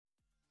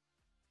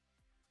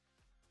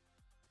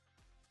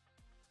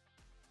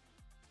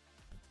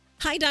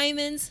Hi,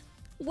 Diamonds.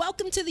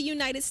 Welcome to the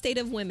United State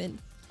of Women,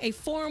 a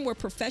forum where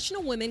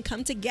professional women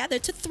come together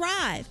to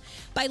thrive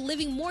by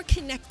living more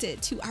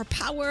connected to our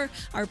power,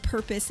 our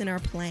purpose, and our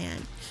plan.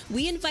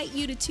 We invite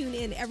you to tune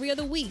in every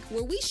other week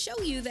where we show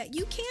you that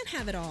you can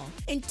have it all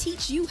and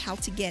teach you how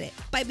to get it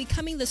by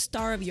becoming the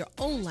star of your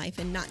own life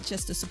and not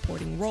just a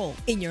supporting role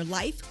in your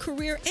life,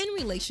 career, and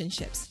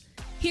relationships.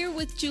 Here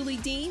with Julie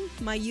Dean,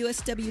 my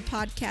USW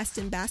podcast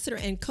ambassador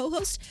and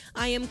co-host,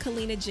 I am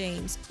Kalina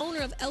James,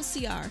 owner of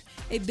LCR,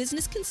 a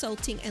business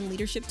consulting and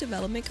leadership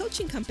development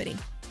coaching company.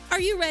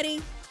 Are you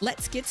ready?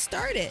 Let's get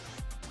started.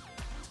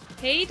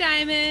 Hey,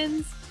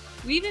 Diamonds!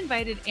 We've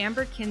invited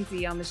Amber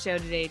Kinsey on the show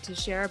today to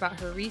share about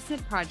her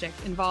recent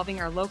project involving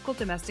our local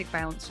domestic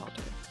violence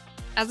shelter.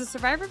 As a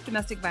survivor of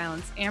domestic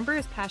violence, Amber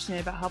is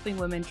passionate about helping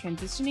women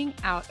transitioning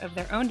out of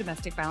their own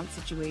domestic violence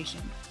situation.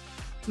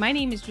 My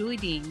name is Julie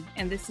Dean,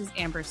 and this is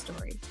Amber's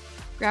story.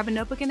 Grab a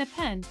notebook and a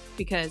pen,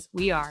 because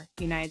we are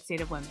United State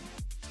of Women.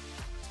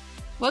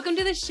 Welcome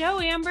to the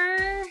show,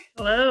 Amber!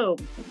 Hello.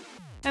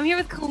 I'm here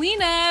with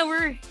Kalina.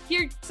 We're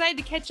here excited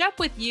to catch up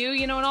with you,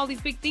 and all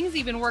these big things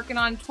you've been working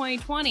on in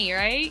 2020,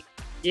 right?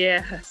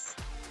 Yes.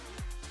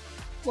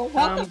 Well,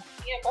 welcome,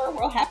 Amber.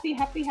 We're happy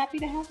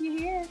to have you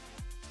here.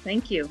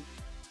 Thank you.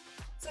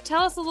 So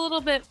tell us a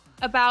little bit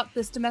about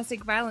this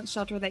domestic violence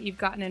shelter that you've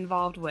gotten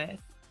involved with.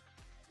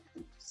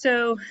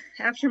 So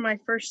after my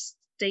first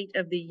State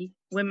of the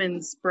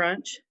Women's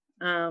brunch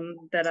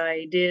that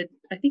I did,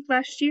 I think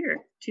last year,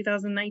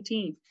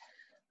 2019,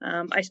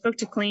 I spoke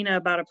to Kalina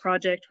about a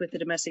project with the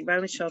domestic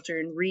violence shelter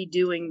and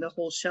redoing the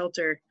whole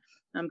shelter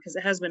because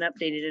it has been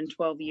updated in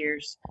 12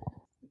 years.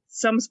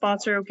 Some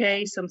spots are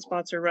okay, some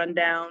spots are run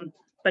down,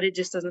 but it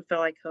just doesn't feel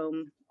like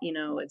home.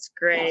 It's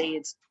gray,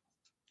 it's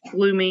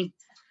gloomy.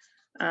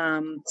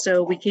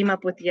 So we came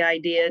up with the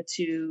idea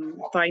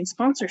to find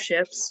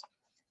sponsorships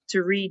to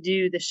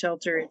redo the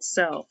shelter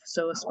itself.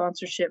 So a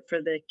sponsorship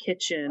for the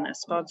kitchen, a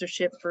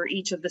sponsorship for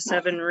each of the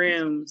 7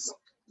 rooms,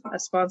 a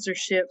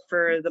sponsorship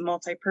for the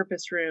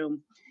multi-purpose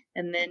room,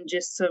 and then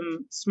just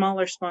some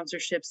smaller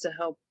sponsorships to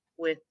help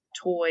with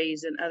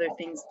toys and other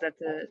things that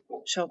the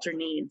shelter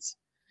needs.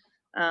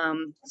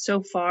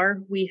 So far,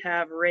 we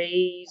have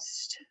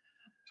raised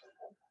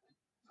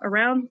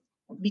around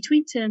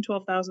between $10,000 and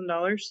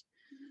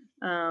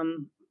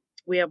 $12,000.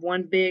 We have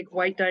one big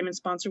white diamond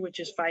sponsor, which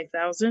is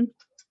 $5,000.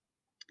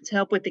 To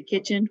help with the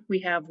kitchen, we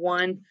have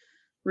one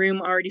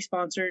room already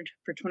sponsored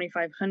for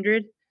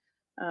 $2,500.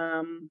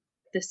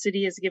 The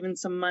city has given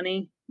some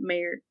money.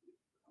 Mayor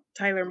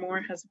Tyler Moore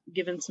has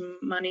given some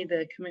money.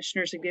 The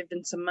commissioners have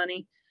given some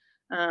money.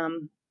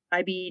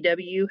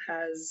 IBEW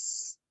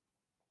has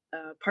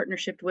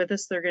partnershiped with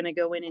us. They're going to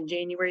go in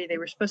January. They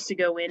were supposed to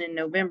go in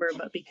November,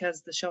 but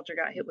because the shelter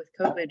got hit with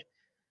COVID,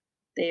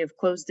 they have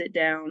closed it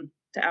down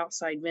to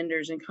outside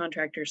vendors and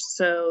contractors.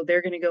 So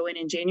they're going to go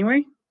in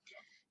January.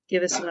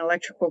 Give us an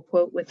electrical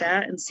quote with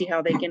that and see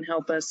how they can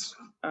help us.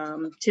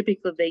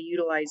 Typically, they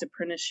utilize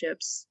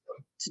apprenticeships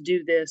to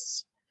do the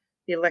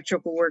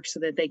electrical work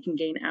so that they can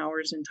gain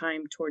hours and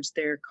time towards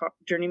their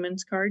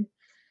journeyman's card.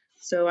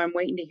 So I'm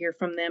waiting to hear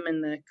from them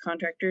and the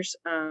contractors.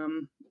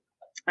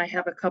 I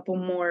have a couple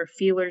more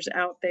feelers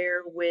out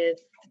there with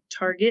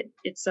Target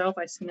itself.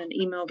 I sent an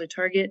email to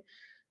Target.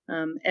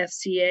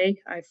 FCA,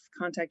 I've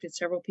contacted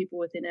several people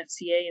within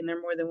FCA and they're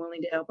more than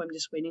willing to help. I'm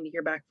just waiting to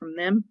hear back from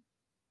them.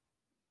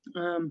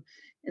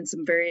 And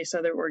some various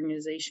other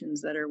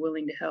organizations that are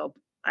willing to help.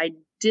 I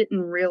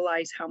didn't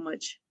realize how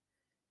much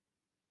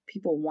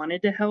people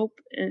wanted to help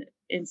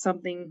in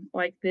something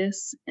like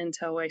this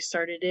until I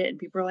started it. And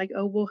people are like,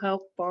 oh, we'll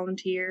help,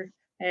 volunteer.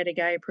 I had a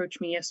guy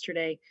approach me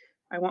yesterday.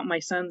 I want my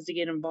sons to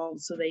get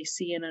involved so they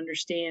see and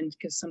understand,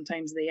 because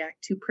sometimes they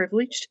act too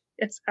privileged.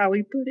 That's how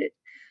he put it.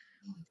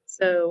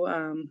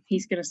 So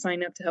he's going to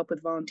sign up to help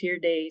with volunteer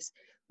days.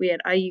 We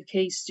had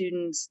IUK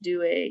students do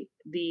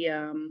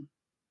the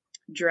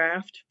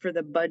draft for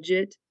the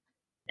budget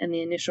and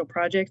the initial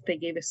project. They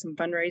gave us some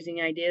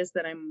fundraising ideas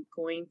that I'm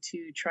going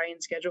to try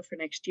and schedule for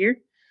next year.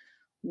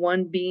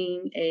 One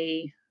being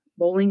a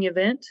bowling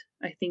event.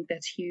 I think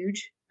that's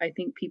huge. I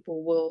think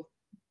people will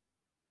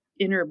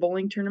enter a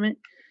bowling tournament,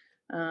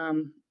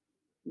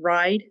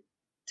 ride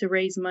to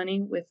raise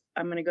money with,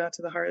 I'm going to go out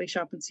to the Harley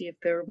shop and see if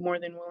they're more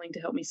than willing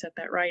to help me set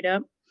that ride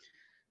up.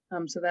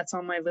 So that's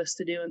on my list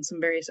to do, and some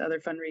various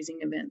other fundraising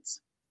events.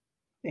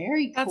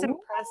 Very cool. That's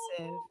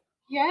impressive.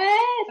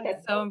 Yes,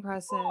 that's so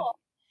impressive. Cool.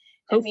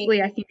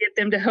 Hopefully I can get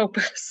them to help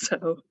us. So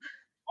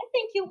I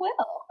think you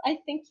will. I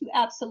think you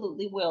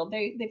absolutely will.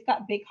 They've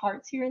got big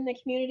hearts here in the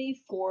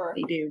community for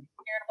charitable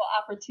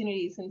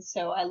opportunities, and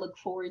so I look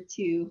forward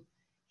to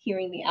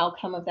hearing the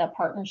outcome of that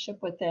partnership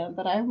with them.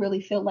 But I really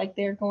feel like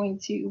they're going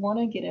to want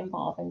to get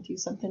involved and do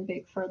something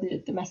big for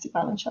the domestic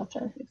violence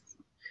shelter.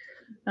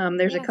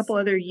 There's a couple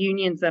other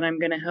unions that I'm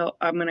going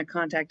to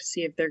contact to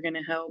see if they're going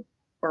to help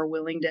or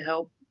willing to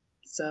help.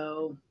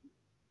 So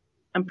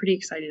I'm pretty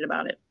excited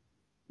about it.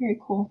 Very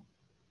cool.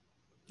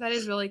 That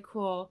is really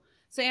cool.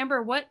 So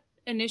Amber, what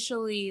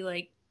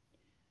initially,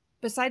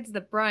 besides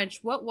the brunch,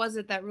 what was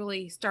it that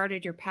really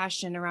started your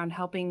passion around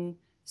helping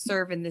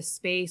serve in this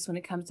space when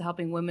it comes to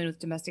helping women with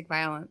domestic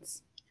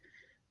violence?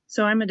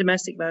 So I'm a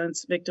domestic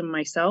violence victim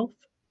myself.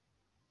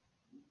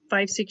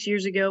 5-6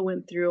 years ago,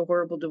 went through a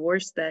horrible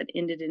divorce that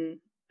ended in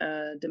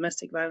a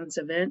domestic violence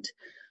event.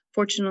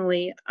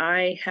 Fortunately,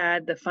 I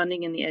had the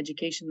funding and the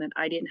education that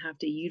I didn't have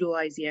to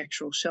utilize the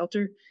actual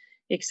shelter,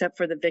 except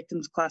for the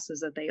victims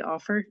classes that they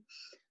offer.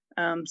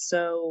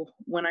 So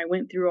when I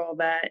went through all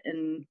that,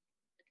 and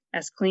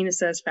as Kalina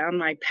says, found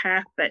my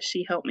path that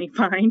she helped me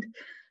find,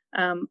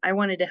 I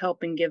wanted to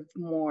help and give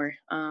more,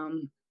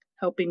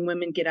 helping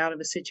women get out of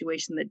a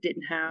situation that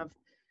didn't have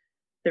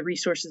the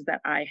resources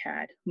that I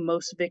had.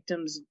 Most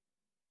victims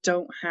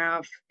don't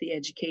have the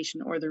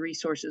education or the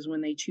resources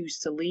when they choose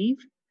to leave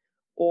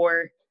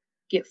or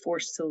get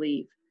forced to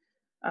leave.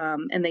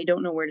 And they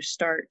don't know where to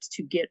start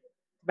to get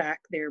back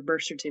their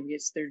birth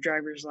certificates, their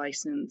driver's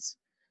license,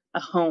 a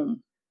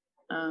home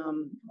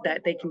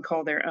that they can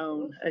call their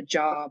own, a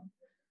job,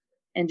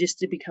 and just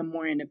to become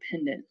more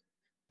independent.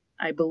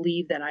 I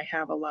believe that I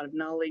have a lot of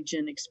knowledge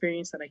and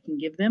experience that I can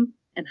give them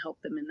and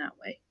help them in that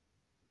way.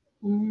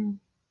 Mm.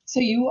 So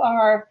you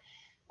are,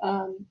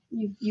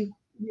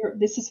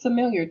 this is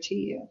familiar to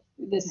you,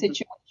 the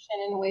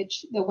situation in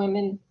which the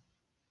women,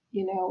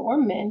 or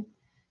men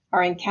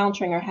are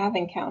encountering or have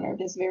encountered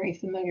is very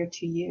familiar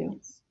to you.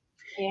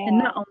 Yeah. And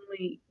not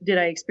only did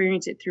I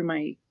experience it through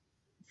my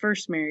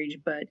first marriage,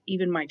 but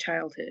even my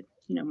childhood.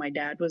 My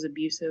dad was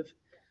abusive.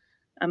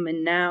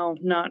 And now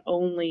not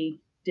only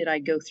did I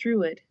go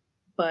through it,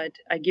 but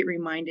I get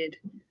reminded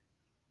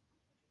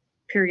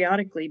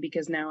periodically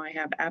because now I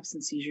have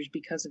absence seizures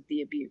because of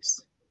the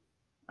abuse.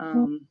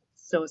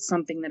 So it's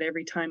something that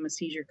every time a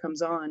seizure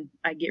comes on,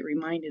 I get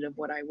reminded of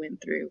what I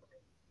went through.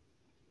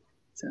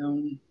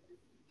 So.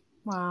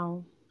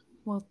 Wow.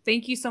 Well,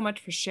 thank you so much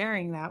for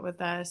sharing that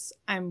with us.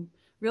 I'm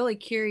really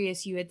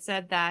curious. You had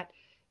said that,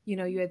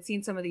 you had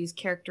seen some of these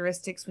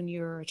characteristics when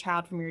you were a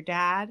child from your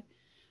dad.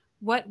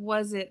 What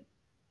was it?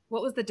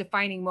 What was the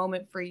defining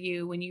moment for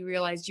you when you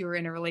realized you were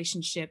in a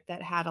relationship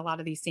that had a lot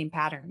of these same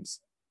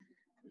patterns?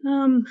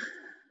 I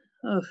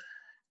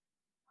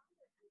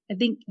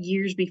think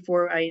years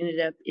before I ended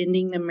up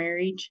ending the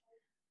marriage,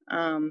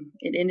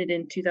 it ended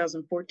in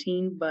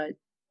 2014, but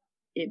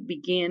it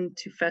began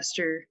to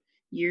fester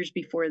years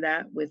before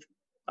that with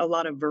a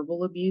lot of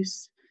verbal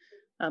abuse,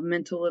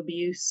 mental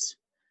abuse,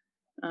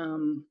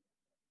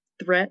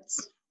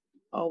 threats.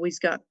 Always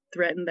got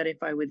threatened that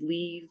if I would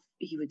leave,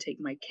 he would take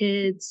my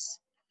kids,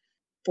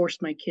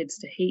 force my kids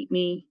to hate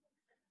me,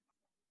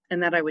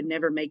 and that I would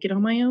never make it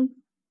on my own.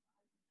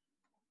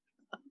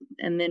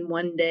 And then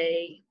one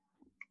day,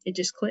 it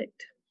just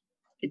clicked.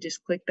 It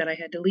just clicked that I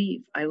had to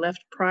leave. I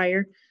left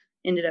prior,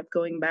 ended up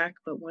going back,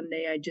 but one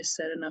day I just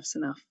said enough's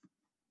enough.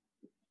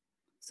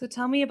 So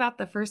tell me about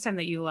the first time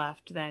that you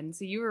left then.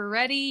 So you were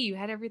ready, you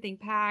had everything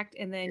packed,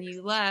 and then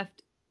you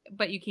left,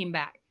 but you came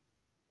back.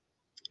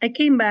 I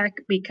came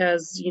back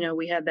because,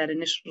 we had that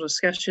initial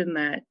discussion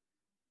that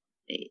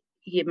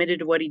he admitted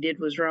to what he did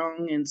was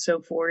wrong and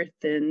so forth.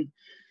 And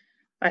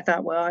I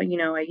thought, well,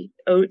 I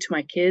owe it to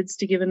my kids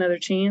to give another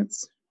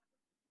chance.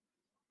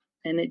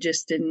 And it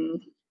just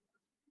didn't,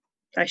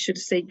 I should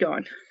have stayed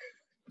gone.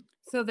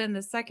 So then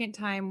the second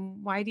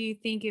time, why do you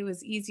think it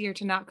was easier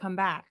to not come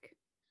back?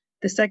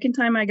 The second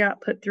time I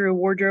got put through a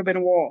wardrobe and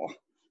a wall.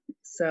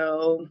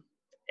 So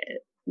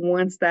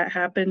once that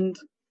happened,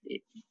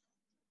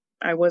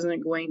 I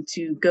wasn't going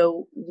to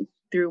go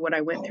through what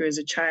I went through as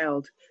a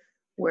child,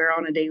 where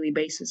on a daily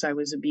basis I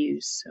was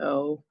abused.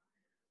 So,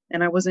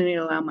 and I wasn't going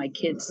to allow my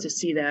kids to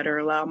see that or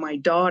allow my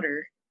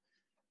daughter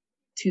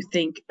to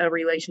think a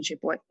relationship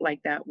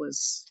like that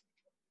was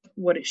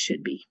what it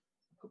should be.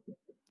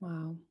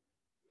 Wow.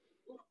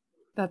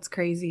 That's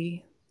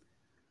crazy.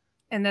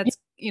 And that's,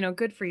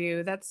 good for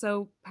you. That's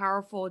so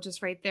powerful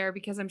just right there,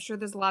 because I'm sure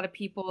there's a lot of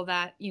people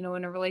that, in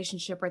a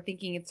relationship are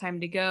thinking it's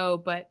time to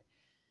go, but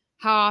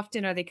how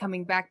often are they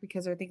coming back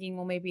because they're thinking,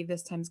 well, maybe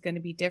this time's going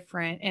to be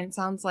different. And it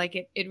sounds like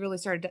it really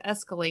started to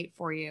escalate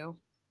for you.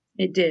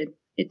 It did.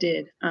 It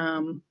did.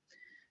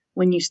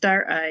 When you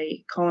start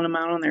calling them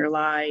out on their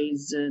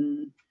lies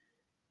and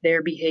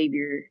their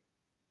behavior,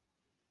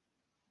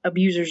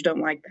 abusers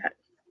don't like that.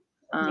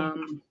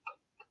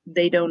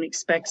 They don't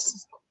expect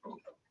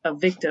a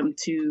victim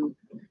to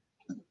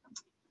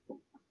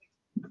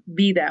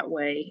be that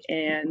way.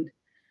 And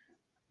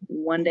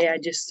one day I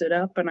just stood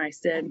up and I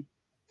said,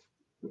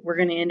 we're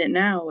going to end it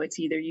now. It's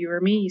either you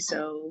or me.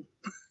 So,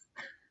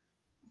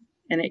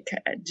 and it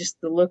just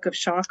the look of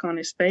shock on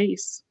his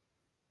face.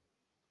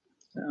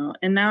 So,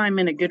 and now I'm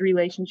in a good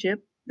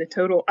relationship, the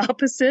total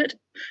opposite.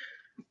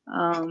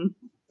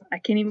 I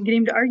can't even get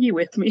him to argue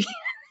with me.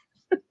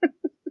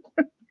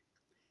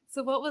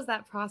 So what was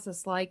that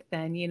process like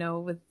then,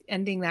 with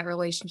ending that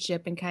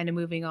relationship and kind of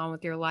moving on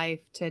with your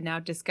life to now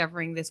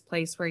discovering this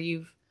place where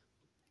you've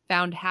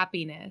found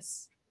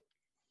happiness?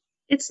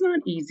 It's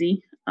not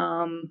easy.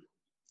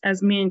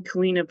 As me and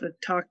Kalina have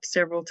talked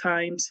several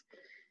times,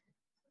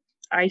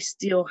 I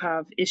still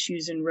have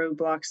issues and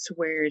roadblocks to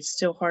where it's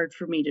still hard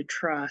for me to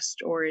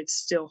trust, or it's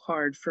still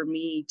hard for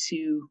me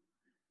to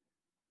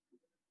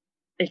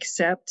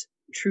accept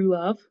true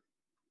love,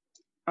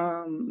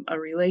 a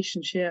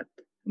relationship.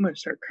 I'm going to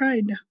start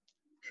crying now.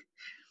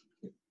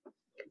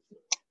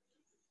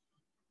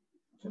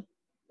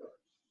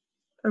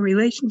 A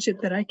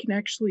relationship that I can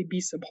actually be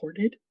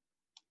supported,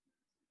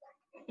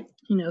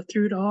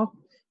 through it all.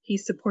 He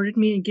supported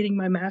me in getting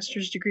my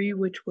master's degree,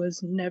 which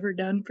was never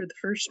done for the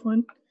first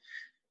one.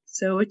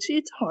 So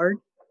it's hard.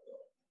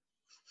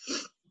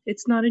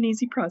 It's not an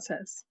easy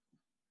process.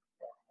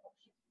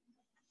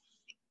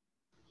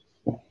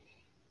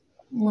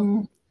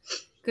 Well,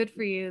 good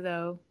for you,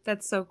 though.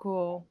 That's so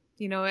cool.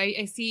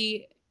 I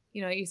see,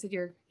 you said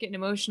you're getting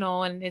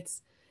emotional, and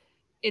it's,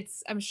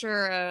 I'm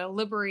sure, a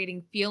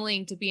liberating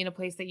feeling to be in a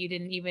place that you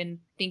didn't even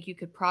think you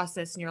could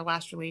process in your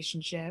last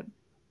relationship.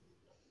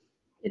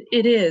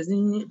 It is.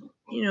 And,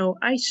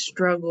 I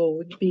struggle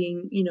with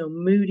being,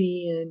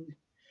 moody and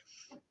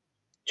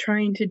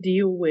trying to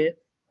deal with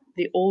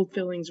the old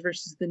feelings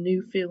versus the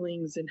new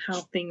feelings and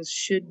how things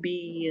should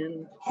be.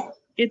 And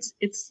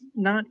it's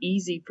not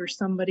easy for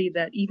somebody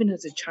that even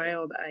as a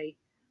child I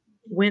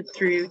went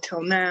through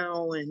till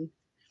now. And,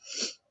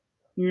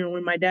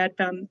 when my dad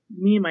found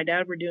me and my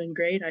dad were doing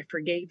great, I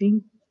forgave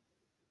him.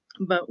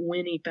 But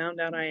when he found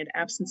out I had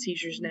absence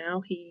seizures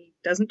now, he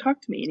doesn't talk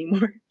to me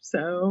anymore.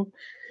 So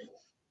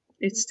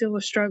it's still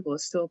a struggle.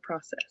 It's still a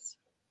process.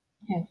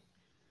 Yeah.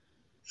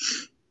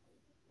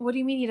 What do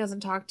you mean he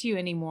doesn't talk to you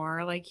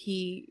anymore? I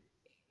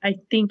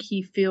think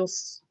he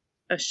feels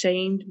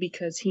ashamed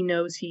because he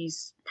knows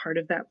he's part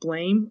of that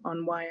blame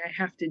on why I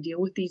have to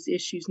deal with these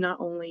issues. Not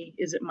only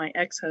is it my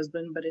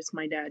ex-husband, but it's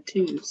my dad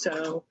too.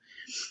 So,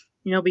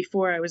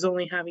 before I was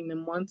only having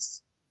them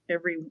once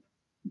every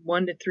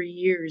 1 to 3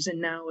 years,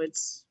 and now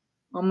it's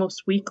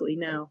almost weekly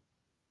now.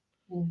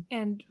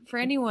 And for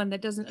anyone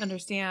that doesn't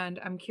understand,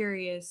 I'm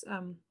curious,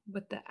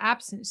 with the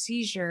absence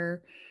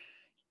seizure,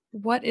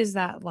 what is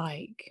that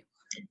like?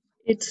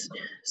 It's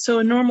so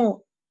a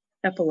normal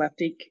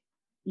epileptic,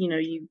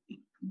 you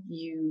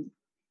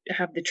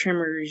have the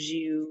tremors,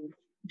 you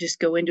just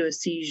go into a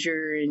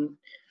seizure, and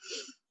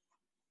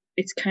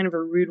it's kind of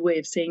a rude way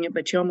of saying it,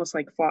 but you almost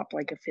like flop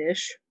like a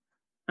fish.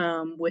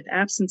 With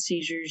absence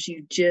seizures,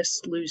 you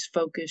just lose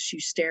focus, you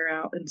stare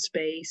out in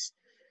space,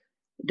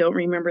 don't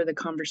remember the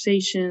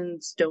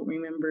conversations, don't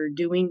remember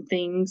doing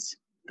things.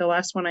 The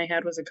last one I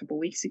had was a couple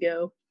weeks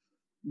ago.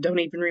 Don't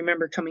even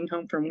remember coming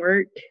home from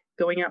work,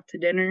 going out to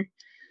dinner,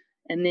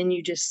 and then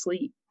you just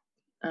sleep.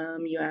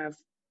 You have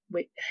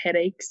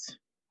headaches.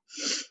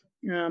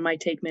 I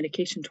take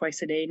medication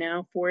twice a day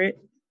now for it.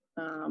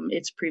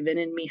 It's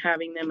prevented me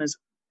having them as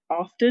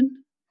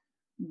often,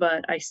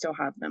 but I still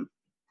have them.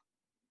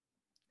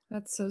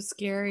 That's so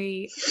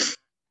scary.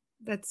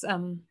 That's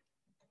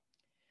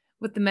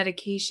with the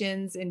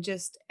medications and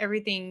just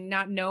everything,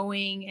 not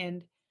knowing.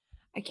 And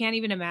I can't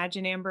even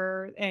imagine,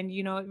 Amber. And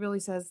it really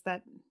says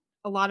that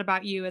a lot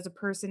about you as a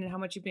person and how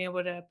much you've been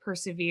able to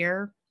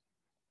persevere.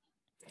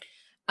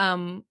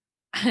 I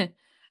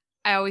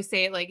always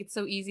say it, like, it's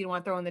so easy to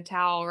want to throw in the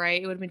towel,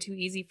 right? It would have been too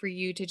easy for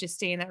you to just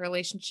stay in that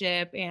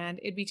relationship, and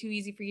it'd be too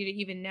easy for you to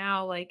even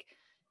now, like,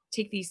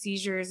 take these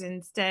seizures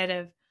instead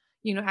of,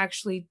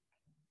 actually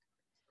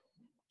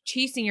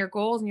chasing your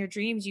goals and your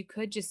dreams. You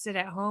could just sit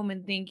at home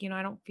and think,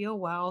 I don't feel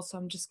well, so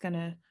I'm just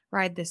gonna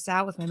ride this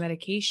out with my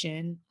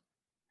medication.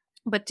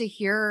 But to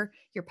hear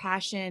your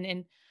passion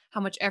and how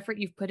much effort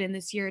you've put in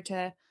this year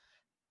to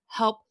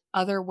help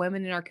other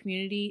women in our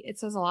community, it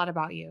says a lot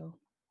about you.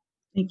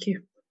 Thank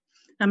you.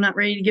 I'm not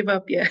ready to give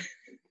up yet.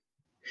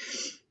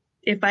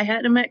 If I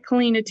hadn't met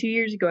Kalina 2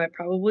 years ago, I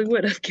probably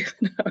would have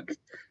given up.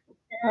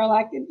 Or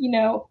like,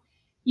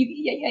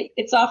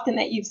 it's often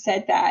that you've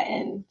said that,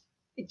 and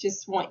I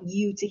just want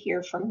you to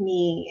hear from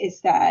me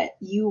is that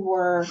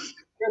you're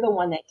the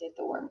one that did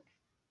the work.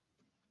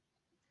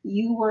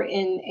 You were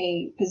in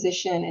a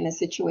position, in a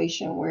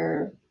situation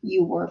where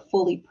you were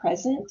fully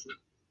present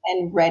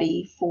and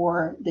ready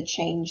for the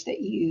change that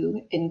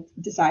you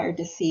desired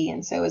to see.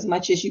 And so as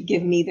much as you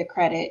give me the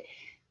credit,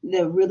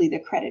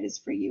 the credit is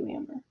for you,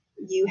 Amber.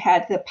 You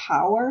had the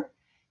power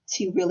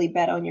to really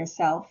bet on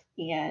yourself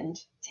and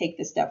take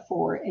the step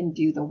forward and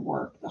do the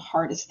work, the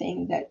hardest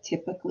thing that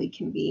typically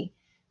can be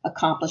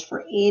accomplished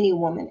for any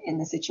woman in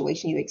the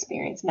situation you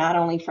experience, not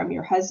only from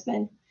your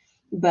husband,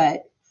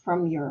 but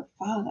from your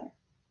father.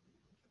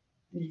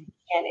 And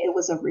it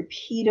was a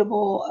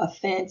repeatable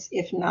offense,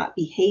 if not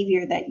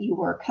behavior that you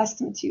were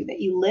accustomed to, that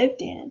you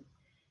lived in.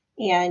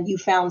 And you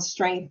found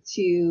strength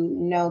to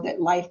know that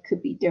life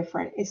could be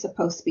different. It's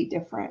supposed to be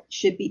different,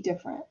 should be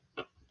different.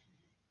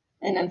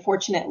 And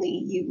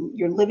unfortunately,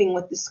 you're living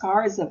with the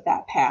scars of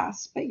that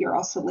past, but you're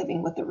also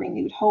living with a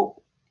renewed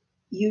hope.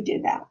 You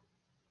did that.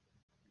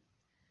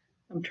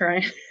 I'm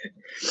trying.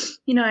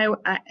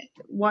 I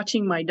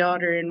watching my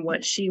daughter and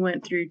what she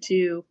went through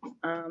too,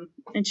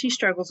 and she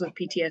struggles with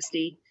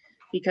PTSD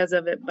because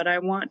of it, but I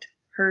want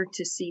her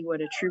to see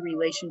what a true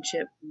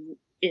relationship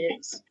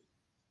is,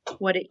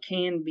 what it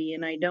can be,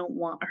 and I don't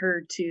want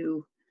her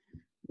to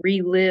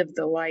relive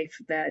the life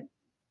that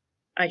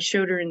I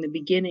showed her in the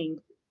beginning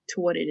to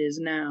what it is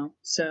now.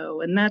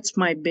 So, and that's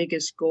my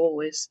biggest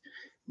goal, is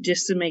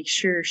just to make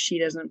sure she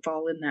doesn't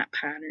fall in that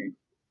pattern.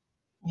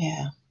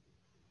 Yeah.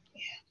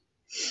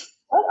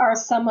 What are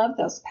some of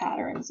those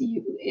patterns?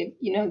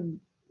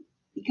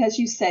 Because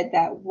you said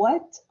that,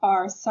 what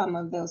are some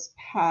of those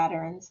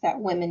patterns that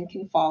women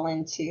can fall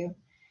into,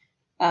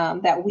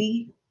 that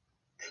we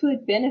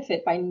could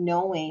benefit by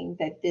knowing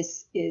that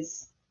this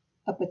is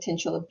a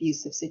potential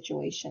abusive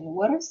situation?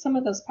 What are some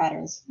of those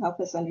patterns? Help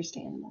us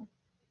understand more.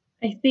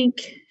 I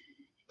think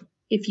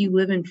if you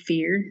live in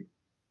fear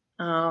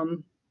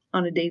on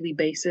a daily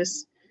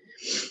basis,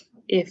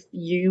 if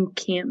you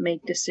can't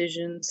make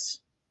decisions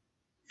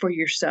for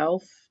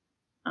yourself,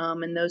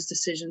 and those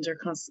decisions are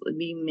constantly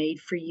being made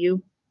for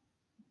you.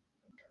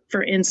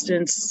 For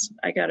instance,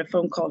 I got a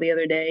phone call the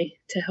other day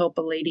to help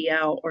a lady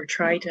out, or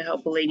try to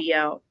help a lady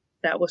out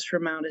that was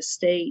from out of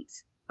state.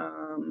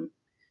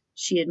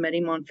 She had met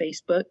him on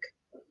Facebook,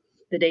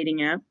 the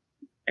dating app.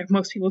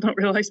 Most people don't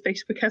realize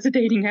Facebook has a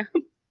dating app.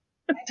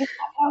 I did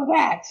not know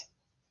that.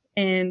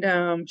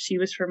 And she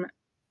was from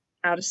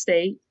out of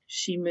state.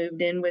 She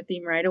moved in with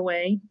him right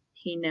away.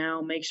 He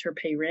now makes her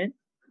pay rent.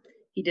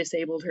 He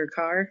disabled her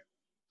car.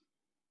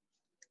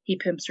 He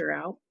pimps her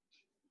out.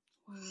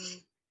 Wow.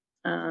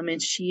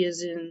 And she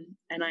is in,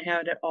 and I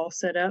had it all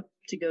set up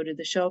to go to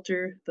the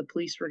shelter. The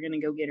police were going to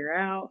go get her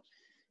out.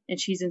 And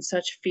she's in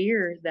such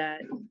fear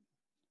that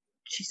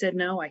she said,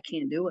 no, I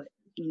can't do it,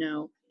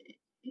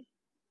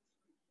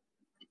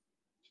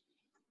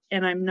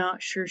 And I'm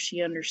not sure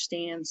she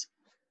understands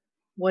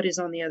what is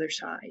on the other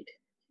side.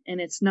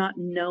 And it's not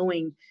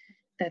knowing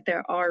that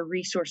there are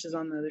resources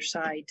on the other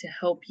side to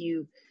help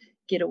you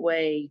get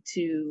away,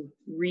 to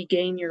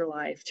regain your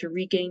life, to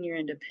regain your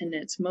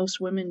independence. Most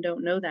women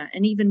don't know that.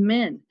 And even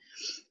men.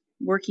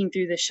 Working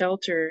through the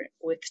shelter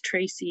with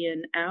Tracy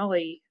and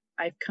Allie,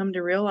 I've come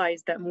to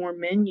realize that more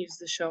men use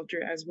the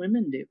shelter as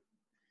women do.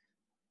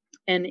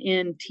 And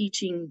in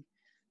teaching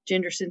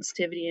gender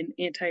sensitivity and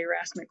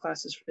anti-harassment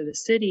classes for the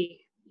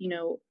city,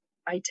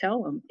 I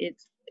tell them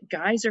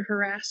guys are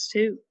harassed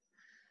too.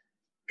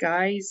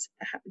 Guys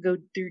go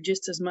through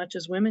just as much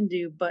as women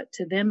do, but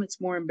to them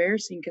it's more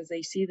embarrassing because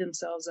they see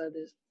themselves as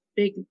this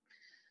big,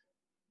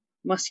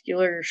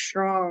 muscular,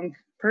 strong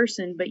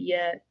person, but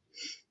yet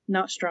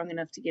not strong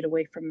enough to get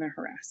away from the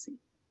harassing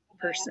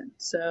person.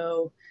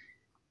 So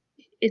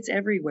it's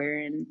everywhere,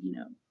 and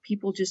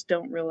people just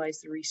don't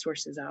realize the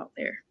resources out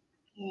there.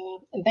 Yeah.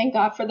 And thank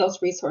God for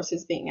those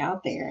resources being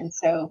out there. And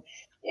so,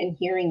 in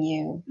hearing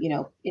you,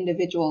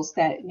 individuals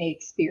that may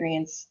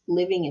experience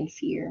living in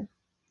fear,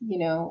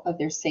 of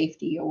their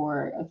safety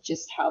or of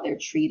just how they're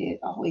treated,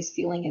 always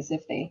feeling as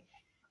if they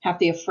have to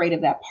be afraid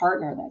of that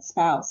partner, that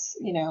spouse,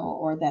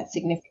 or that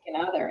significant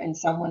other, and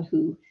someone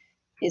who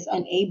is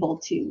unable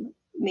to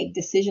make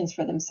decisions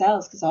for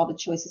themselves because all the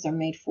choices are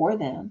made for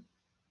them.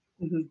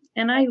 Mm-hmm.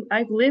 And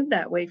I've lived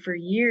that way for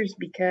years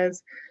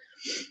because,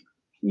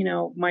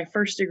 my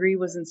first degree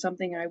was in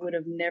something I would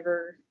have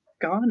never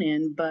gone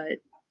in, but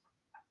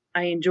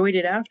I enjoyed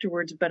it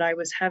afterwards. But I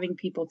was having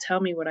people tell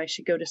me what I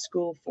should go to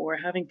school for,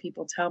 having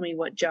people tell me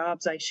what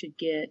jobs I should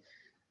get.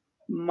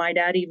 My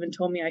dad even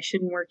told me I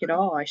shouldn't work at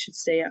all. I should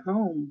stay at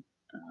home.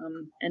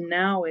 And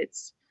now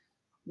it's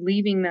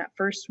leaving that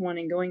first one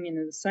and going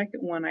into the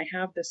second one. I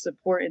have the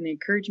support and the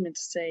encouragement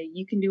to say,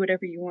 you can do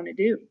whatever you want to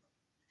do,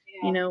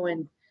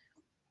 and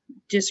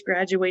just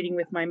graduating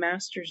with my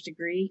master's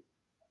degree.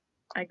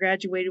 I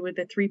graduated with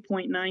a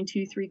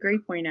 3.923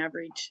 grade point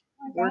average,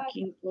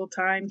 working full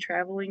time,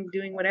 traveling,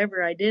 doing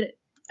whatever. I did it.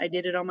 I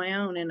did it on my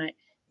own, and it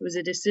was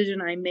a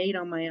decision I made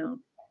on my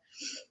own.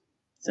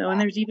 So, and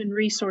there's even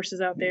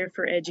resources out there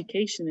for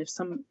education.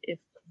 If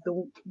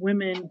the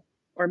women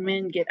or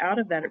men get out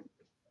of that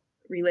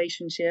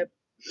relationship,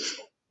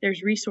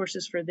 there's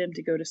resources for them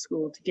to go to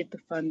school, to get the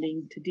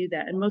funding, to do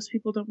that. And most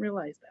people don't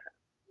realize that.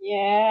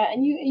 Yeah,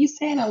 and you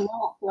saying a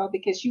lot, girl,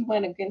 because you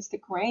went against the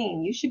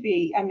grain. You should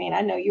be,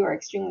 I know you are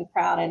extremely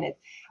proud, and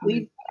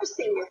we've never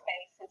seen your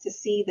face, and to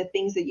see the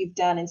things that you've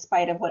done in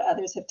spite of what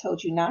others have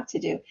told you not to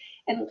do.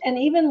 And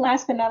even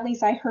last but not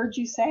least, I heard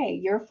you say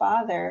your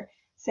father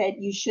said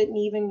you shouldn't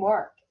even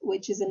work,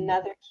 which is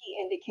another key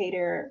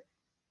indicator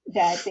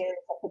that there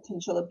is a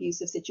potential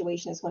abusive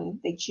situation, is when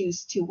they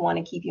choose to want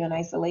to keep you in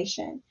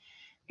isolation.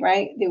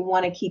 Right? They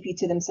want to keep you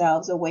to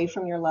themselves, away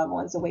from your loved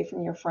ones, away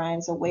from your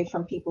friends, away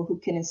from people who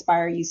can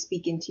inspire you,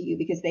 speak into you,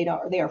 because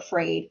they're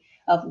afraid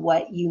of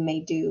what you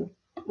may do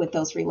with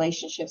those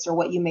relationships, or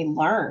what you may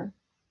learn,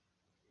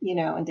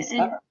 and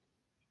discover.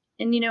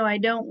 And I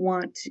don't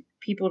want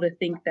people to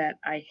think that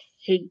I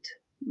hate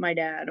my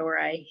dad or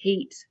I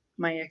hate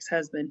my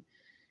ex-husband.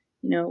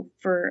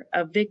 For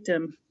a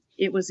victim,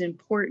 it was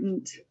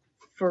important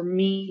for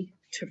me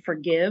to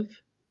forgive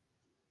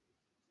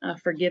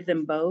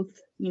them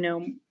both.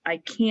 I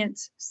can't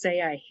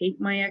say I hate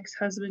my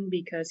ex-husband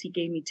because he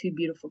gave me 2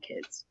 beautiful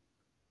kids.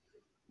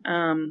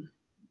 And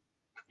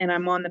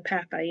I'm on the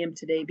path I am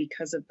today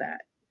because of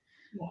that.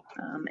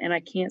 And I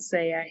can't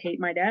say I hate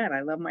my dad.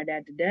 I love my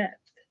dad to death.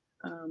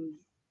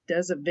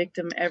 Does a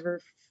victim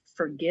ever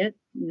forget?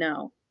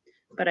 No.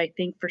 But I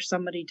think for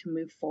somebody to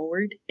move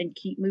forward and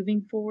keep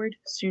moving forward,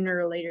 sooner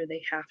or later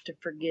they have to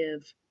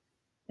forgive,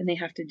 and they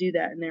have to do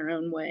that in their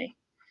own way.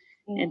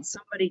 And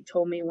somebody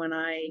told me when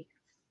I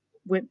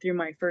went through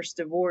my first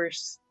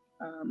divorce,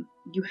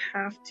 you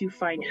have to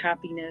find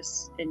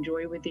happiness and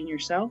joy within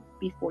yourself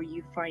before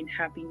you find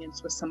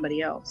happiness with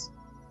somebody else.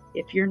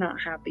 If you're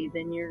not happy,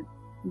 then you're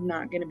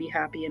not going to be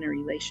happy in a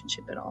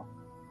relationship at all.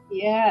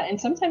 Yeah. And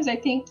sometimes I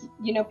think,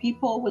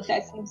 people with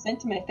that same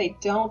sentiment, if they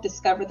don't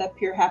discover that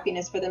pure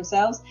happiness for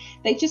themselves,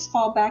 they just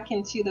fall back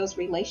into those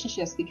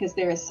relationships because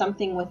there is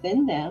something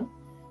within them,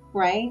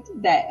 right,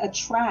 that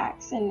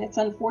attracts. And it's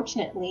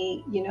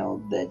unfortunately,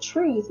 the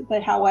truth.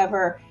 But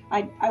however,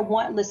 I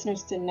want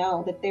listeners to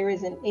know that there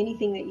isn't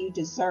anything that you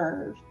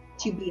deserve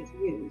to be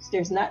abused.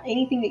 There's not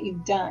anything that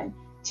you've done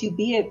to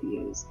be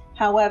abused.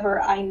 However,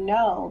 I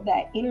know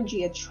that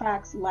energy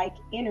attracts like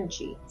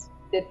energy.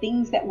 The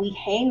things that we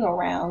hang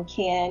around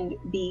can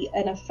be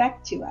an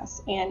effect to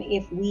us. And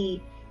if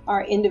we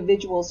are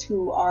individuals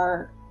who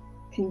are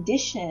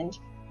conditioned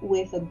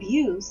with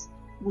abuse,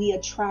 we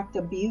attract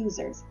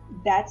abusers.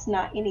 That's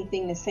not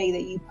anything to say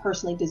that you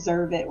personally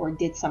deserve it or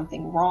did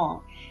something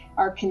wrong.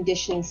 Our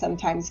conditioning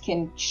sometimes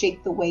can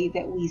shape the way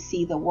that we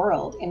see the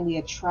world, and we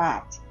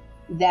attract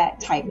that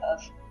type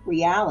of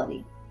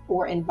reality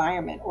or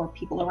environment or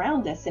people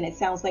around us. And it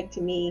sounds like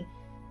to me,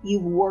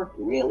 you've worked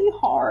really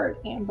hard,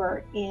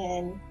 Amber,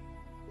 in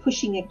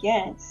pushing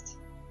against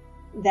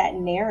that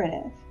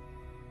narrative.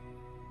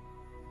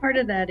 Part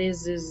of that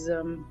is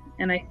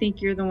and I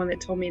think you're the one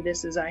that told me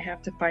this, is I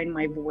have to find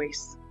my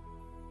voice.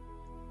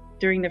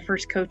 During the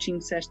first coaching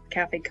session,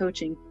 cafe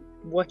coaching,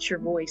 what's your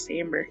voice,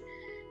 Amber?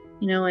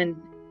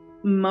 And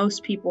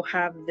most people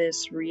have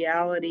this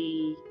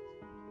reality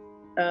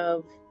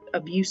of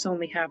abuse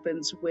only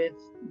happens with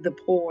the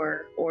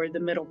poor or the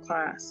middle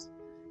class.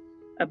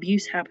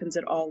 Abuse happens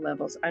at all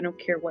levels. I don't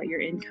care what your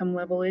income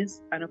level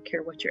is. I don't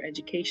care what your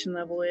education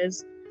level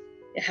is.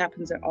 It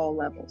happens at all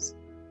levels.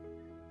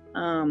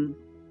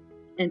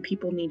 And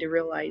people need to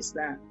realize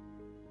that.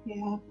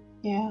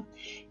 Yeah.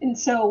 And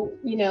so,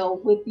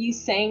 with you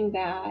saying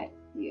that,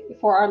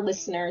 for our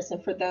listeners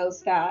and for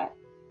those that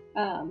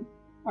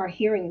are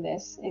hearing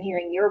this and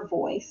hearing your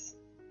voice,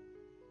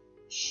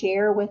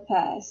 share with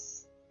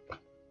us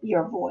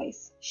your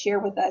voice. Share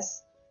with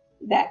us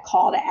that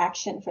call to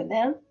action for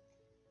them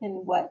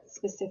and what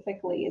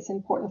specifically is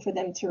important for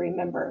them to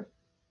remember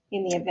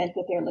in the event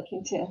that they're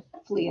looking to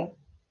flee a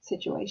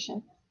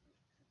situation.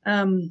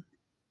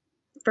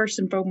 First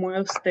and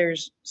foremost,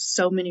 there's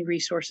so many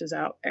resources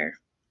out there.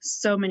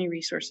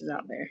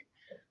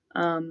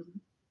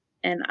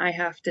 And I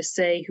have to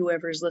say,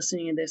 whoever's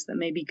listening to this that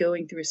may be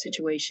going through a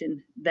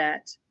situation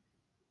that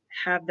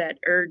have that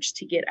urge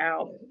to get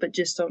out, but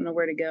just don't know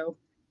where to go,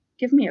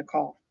 give me a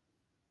call.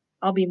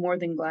 I'll be more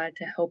than glad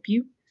to help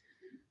you.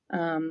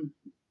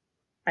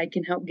 I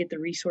can help get the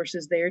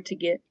resources there to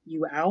get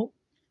you out.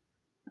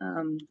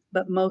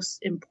 But most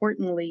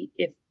importantly,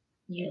 if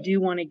you do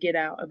want to get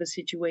out of a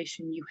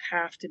situation, you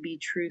have to be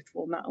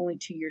truthful, not only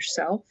to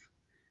yourself,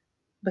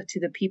 but to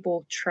the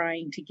people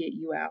trying to get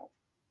you out.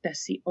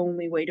 That's the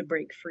only way to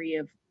break free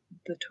of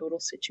the total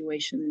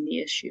situation and the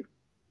issue.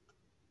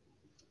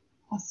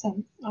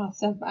 Awesome.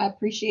 I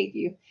appreciate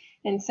you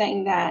in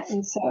saying that.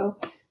 And so,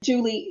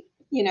 Julie,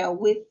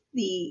 with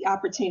the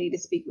opportunity to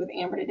speak with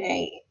Amber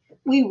today,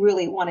 we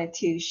really wanted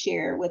to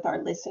share with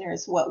our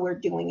listeners what we're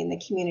doing in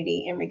the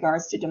community in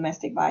regards to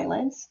domestic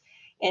violence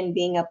and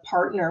being a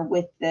partner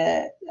with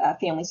the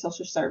Family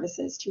Social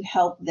Services to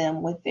help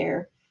them with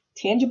their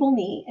tangible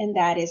need, and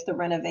that is the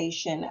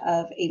renovation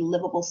of a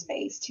livable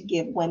space to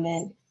give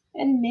women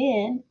and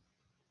men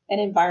an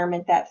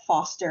environment that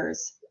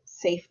fosters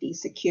safety,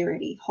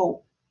 security,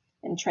 hope,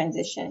 and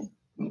transition.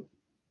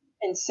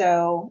 And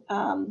so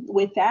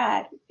with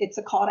that, it's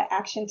a call to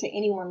action to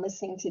anyone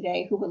listening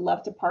today who would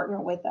love to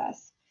partner with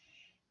us.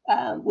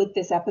 With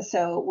this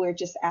episode, we're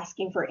just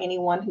asking for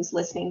anyone who's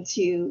listening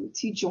to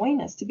join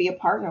us, to be a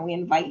partner. We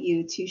invite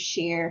you to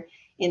share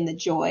in the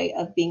joy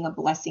of being a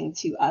blessing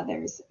to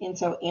others. And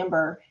so,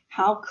 Amber,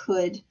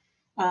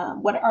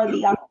 what are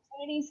the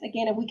opportunities?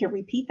 Again, if we could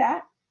repeat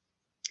that,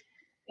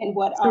 and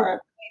what are ways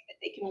that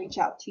they can reach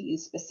out to you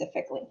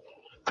specifically?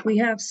 We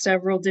have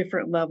several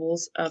different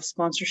levels of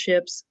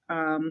sponsorships,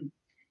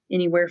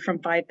 anywhere from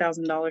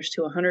 $5,000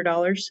 to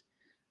 $100,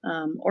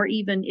 or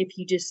even if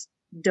you just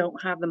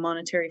don't have the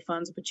monetary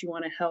funds, but you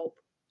want to help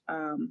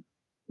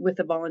with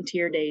the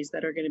volunteer days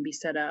that are going to be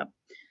set up.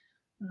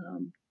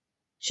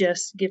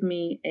 Just give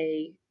me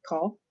a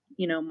call.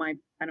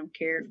 I don't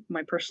care,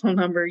 my personal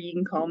number, you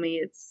can call me.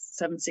 It's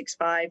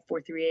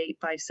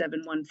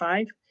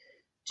 765-438-5715.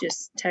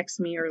 Just text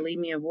me or leave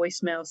me a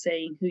voicemail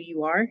saying who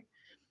you are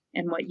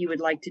and what you would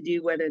like to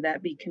do, whether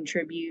that be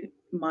contribute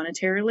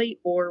monetarily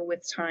or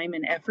with time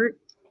and effort.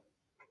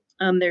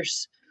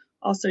 There's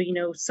also,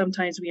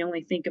 sometimes we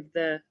only think of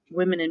the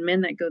women and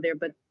men that go there,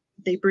 but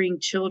they bring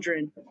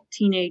children,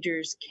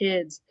 teenagers,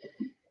 kids.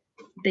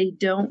 They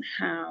don't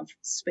have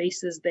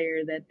spaces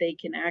there that they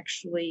can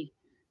actually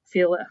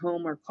feel at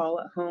home or call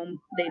at home.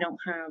 They don't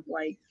have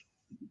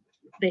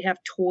they have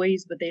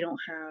toys, but they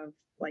don't have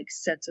like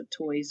sets of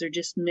toys. They're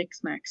just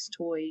mix-max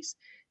toys.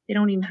 They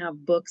don't even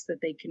have books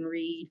that they can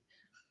read.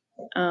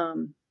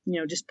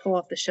 Just pull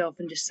off the shelf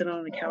and just sit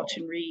on the couch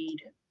and read.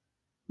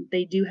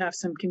 They do have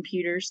some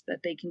computers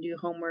that they can do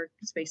homework,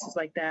 spaces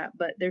like that,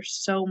 but there's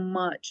so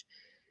much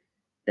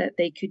that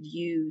they could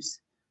use.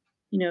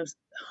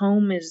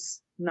 Home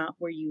is not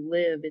where you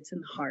live, it's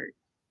in the heart.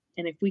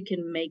 And if we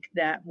can make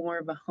that more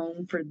of a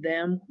home for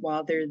them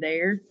while they're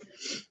there,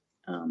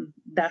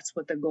 that's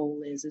what the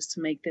goal is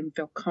to make them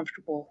feel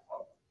comfortable.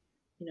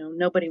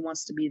 Nobody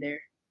wants to be there,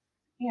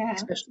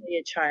 especially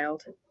a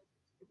child.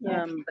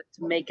 But to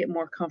make it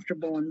more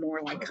comfortable and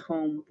more like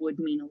home would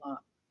mean a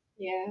lot.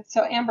 Yeah.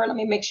 So Amber, let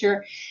me make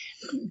sure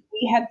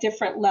we have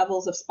different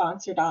levels of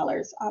sponsor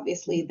dollars.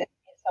 Obviously, that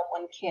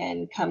someone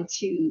can come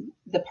to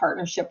the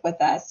partnership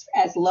with us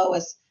as low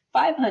as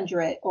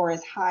 $500 or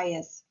as high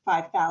as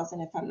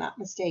 $5,000, if I'm not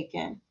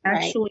mistaken.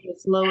 Actually, right?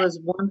 As low as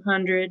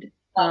 $100,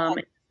 and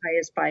as high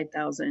as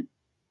 $5,000.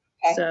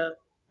 Okay. So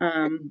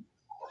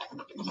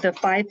the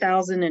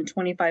 $5,000 and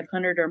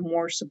 $2,500 are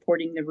more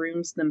supporting the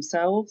rooms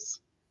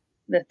themselves.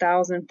 The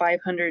 $1,000,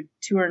 $500,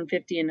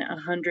 $250, and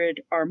 $100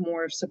 are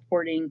more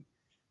supporting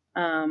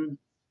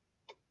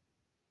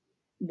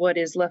what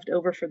is left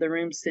over for the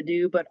rooms to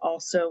do, but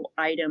also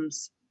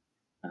items,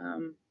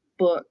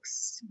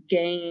 books,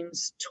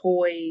 games,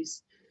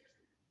 toys,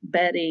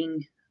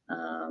 bedding.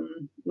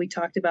 We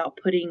talked about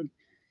giving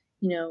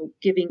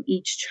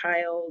each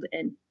child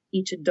and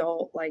each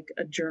adult like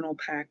a journal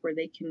pack where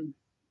they can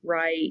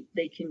write,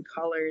 they can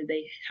color,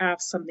 they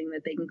have something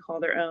that they can call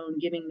their own,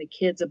 giving the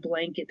kids a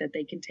blanket that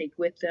they can take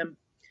with them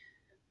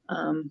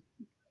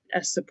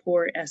as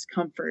support, as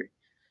comfort.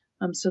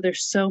 So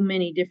there's so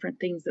many different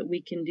things that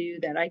we can do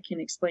that I can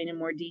explain in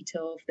more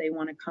detail if they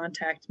want to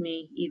contact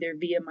me either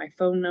via my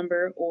phone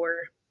number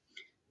or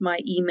my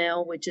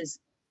email, which is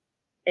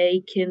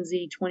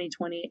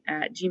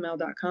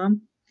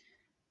akinsey2020@gmail.com.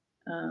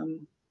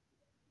 And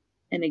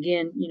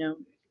again,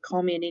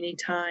 call me at any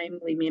time,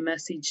 leave me a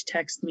message,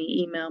 text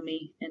me, email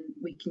me, and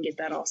we can get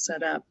that all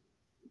set up.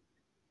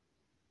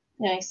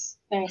 Nice.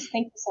 Thank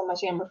you so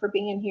much, Amber, for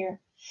being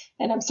here.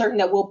 And I'm certain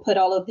that we'll put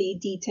all of the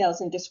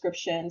details and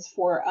descriptions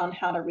on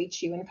how to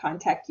reach you and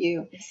contact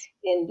you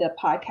in the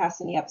podcast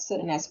and the episode,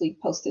 and as we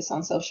post this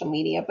on social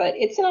media. But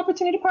it's an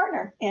opportunity to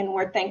partner, and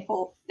we're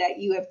thankful that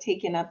you have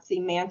taken up the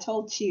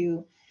mantle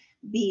to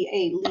be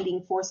a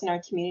leading force in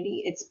our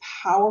community. It's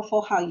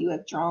powerful how you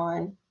have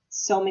drawn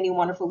so many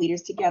wonderful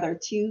leaders together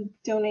to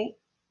donate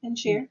and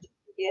share, to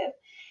give.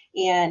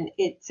 And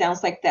it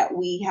sounds like that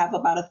we have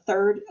about a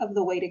third of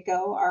the way to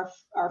go.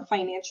 Our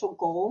financial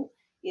goal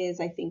is,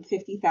 I think,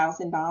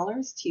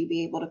 $50,000 to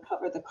be able to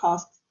cover the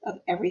cost of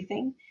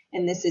everything.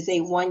 And this is a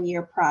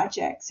 1-year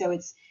project. So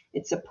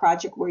it's a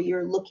project where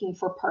you're looking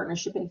for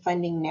partnership and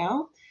funding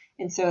now.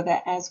 And so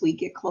that as we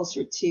get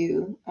closer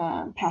to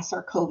past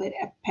our COVID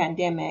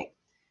pandemic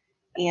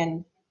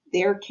and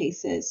their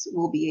cases,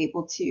 we'll be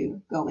able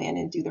to go in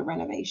and do the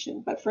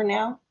renovation. But for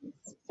now,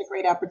 it's a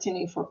great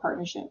opportunity for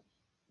partnership.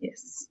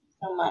 Yes.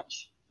 So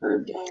much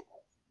for doing it.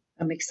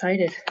 I'm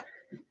excited.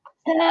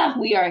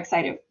 We are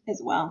excited as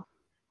well.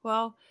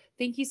 Well,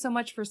 thank you so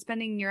much for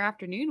spending your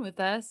afternoon with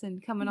us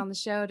and coming on the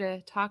show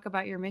to talk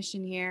about your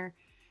mission here,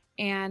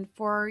 and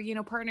for,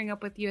 partnering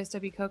up with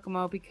USW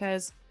Kokomo,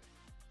 because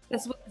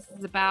that's what this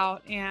is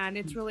about. And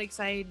it's really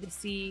exciting to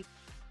see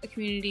a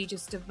community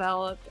just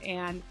develop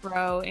and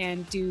grow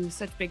and do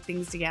such big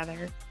things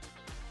together.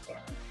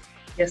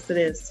 Yes, it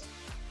is.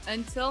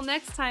 Until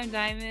next time,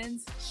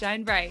 Diamonds,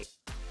 shine bright.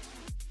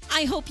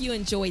 I hope you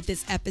enjoyed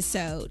this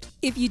episode.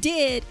 If you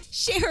did,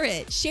 share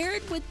it. Share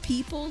it with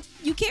people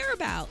you care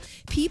about,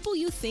 people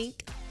you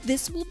think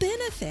this will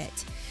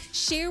benefit.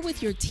 Share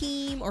with your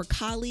team or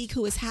colleague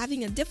who is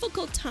having a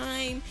difficult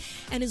time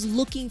and is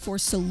looking for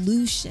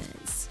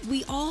solutions.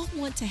 We all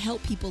want to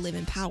help people live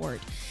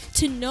empowered,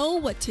 to know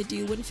what to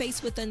do when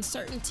faced with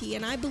uncertainty.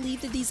 And I believe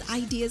that these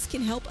ideas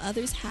can help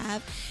others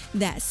have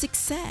that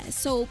success.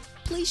 So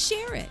please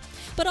share it.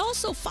 But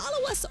also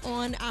follow us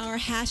on our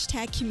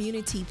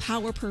 #community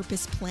Power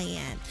Purpose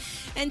Plan.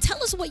 And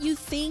tell us what you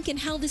think and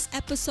how this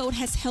episode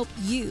has helped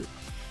you.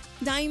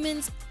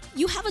 Diamonds,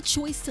 you have a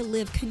choice to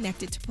live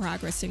connected to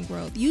progress and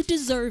growth. You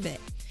deserve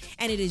it,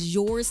 and it is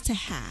yours to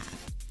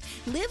have.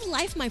 Live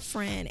life, my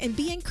friend, and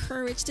be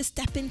encouraged to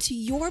step into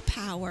your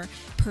power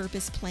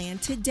purpose plan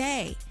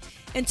today.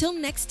 Until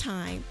next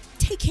time,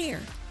 take care.